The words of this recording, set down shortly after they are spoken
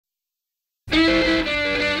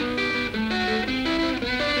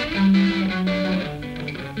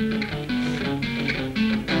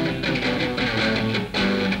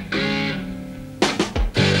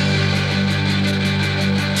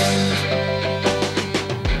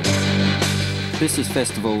This is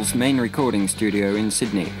Festival's main recording studio in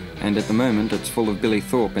Sydney, and at the moment it's full of Billy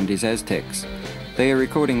Thorpe and his Aztecs. They are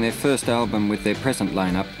recording their first album with their present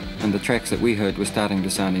lineup, and the tracks that we heard were starting to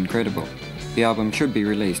sound incredible. The album should be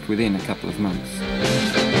released within a couple of months.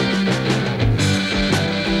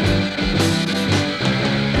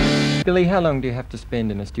 Billy, how long do you have to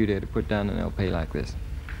spend in a studio to put down an LP like this?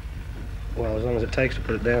 Well, as long as it takes to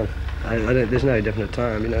put it down. There's no definite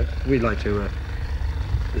time, you know. We'd like to...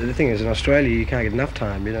 the thing is, in Australia, you can't get enough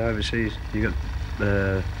time, you know. Overseas, you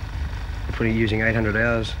got using 800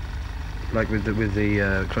 hours, like with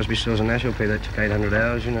the Crosby, Stills and Nash LP, that took 800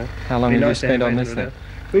 hours, you know. How long have you spent on this then?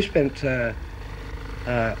 We spent a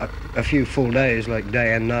few full days, like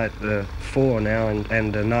day and night, 4 now,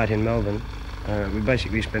 and a night in Melbourne. We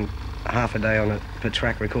basically spent half a day on it per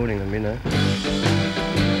track recording them, you know.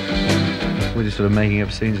 We're just sort of making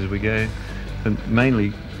up scenes as we go, but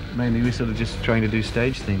mainly we're sort of just trying to do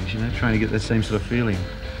stage things, you know, trying to get that same sort of feeling.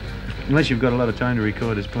 Unless you've got a lot of time to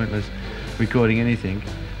record, it's pointless recording anything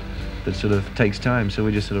that sort of takes time, so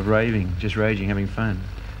we're just sort of raving, just raging, having fun.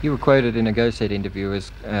 You were quoted in a Go Set interview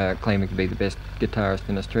as claiming to be the best guitarist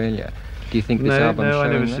in Australia. Do you think this album's showing that?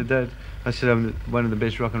 No, I never said that. I said I'm one of the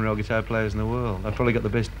best rock and roll guitar players in the world. I've probably got the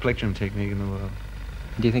best plectrum technique in the world.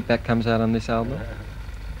 Do you think that comes out on this album?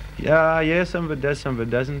 Yeah, some of it does, some of it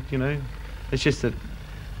doesn't, you know. It's just that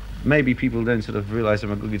maybe people don't sort of realise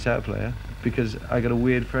I'm a good guitar player because I got a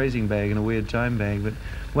weird phrasing bag and a weird time bag, but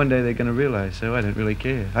one day they're going to realise, so I don't really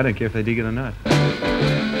care. I don't care if they dig it or not.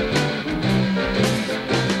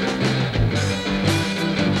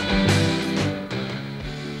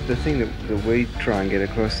 The thing that we try and get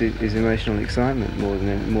across is emotional excitement more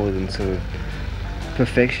than sort of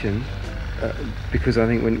perfection, because I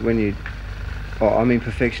think when you... I mean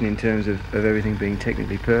perfection in terms of everything being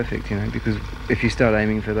technically perfect, you know, because if you start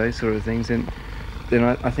aiming for those sort of things, then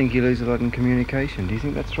I think you lose a lot in communication. Do you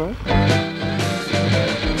think that's right? We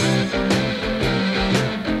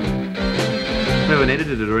haven't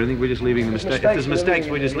edited it or anything, we're just leaving the mistakes. If there's mistakes,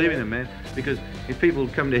 we're just leaving them, man. Because if people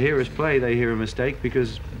come to hear us play, they hear a mistake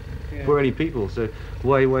because we're only people. So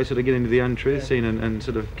why sort of get into the untruth scene and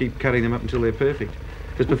sort of keep cutting them up until they're perfect?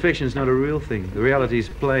 Because perfection's not a real thing. The reality is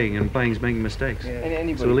playing, and playing's making mistakes.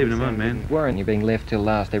 Yeah. So we're leaving them on, man. Weren't you being left till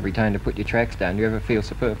last every time to put your tracks down? Do you ever feel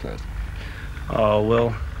superfluous? Oh,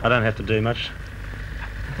 well, I don't have to do much.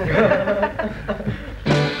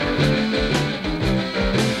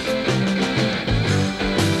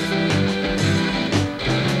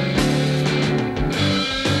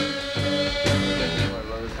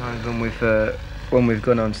 When we've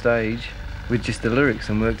gone on stage with just the lyrics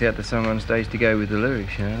and worked out the song on stage to go with the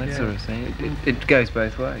lyrics, you know, that sort of thing. It goes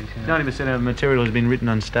both ways. You know? 90% of the material has been written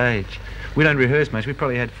on stage. We don't rehearse much. We've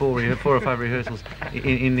probably had 4 or 5 rehearsals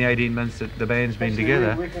in the 18 months that the band's been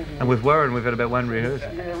together. And with Warren, we've had about 1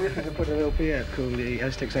 rehearsal. Yeah, we're going to put an LP out called the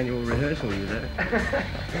Aztecs Annual Rehearsal, you know.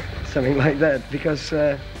 Something like that, because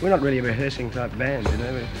we're not really a rehearsing type band, you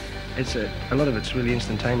know. A lot of it's really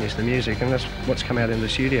instantaneous, the music, and that's what's come out in the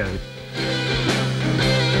studio.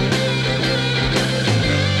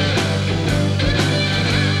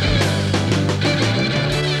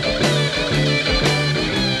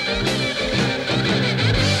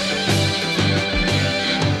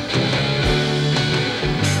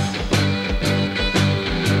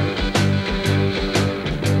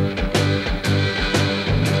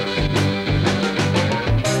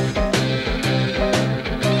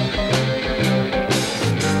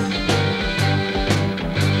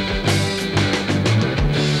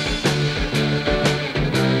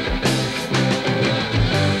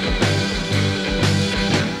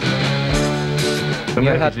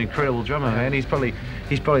 He's an incredible drummer, man. He's probably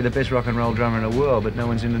the best rock and roll drummer in the world, but no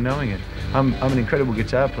one's into knowing it. I'm an incredible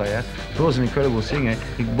guitar player. Paul's an incredible singer.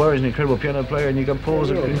 Warren's an incredible piano player, and you've got Paul's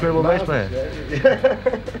an incredible bass player.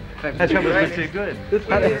 That drummer's too good.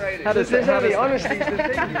 How does the honesty is the thing,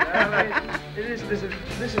 you know? I mean,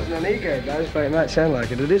 this is an ego buzz, but it might sound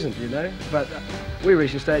like it. It isn't, you know. But we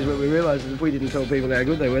reached a stage where we realised that if we didn't tell people how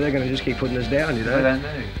good they were, they're going to just keep putting us down, you know. I don't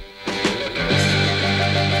know.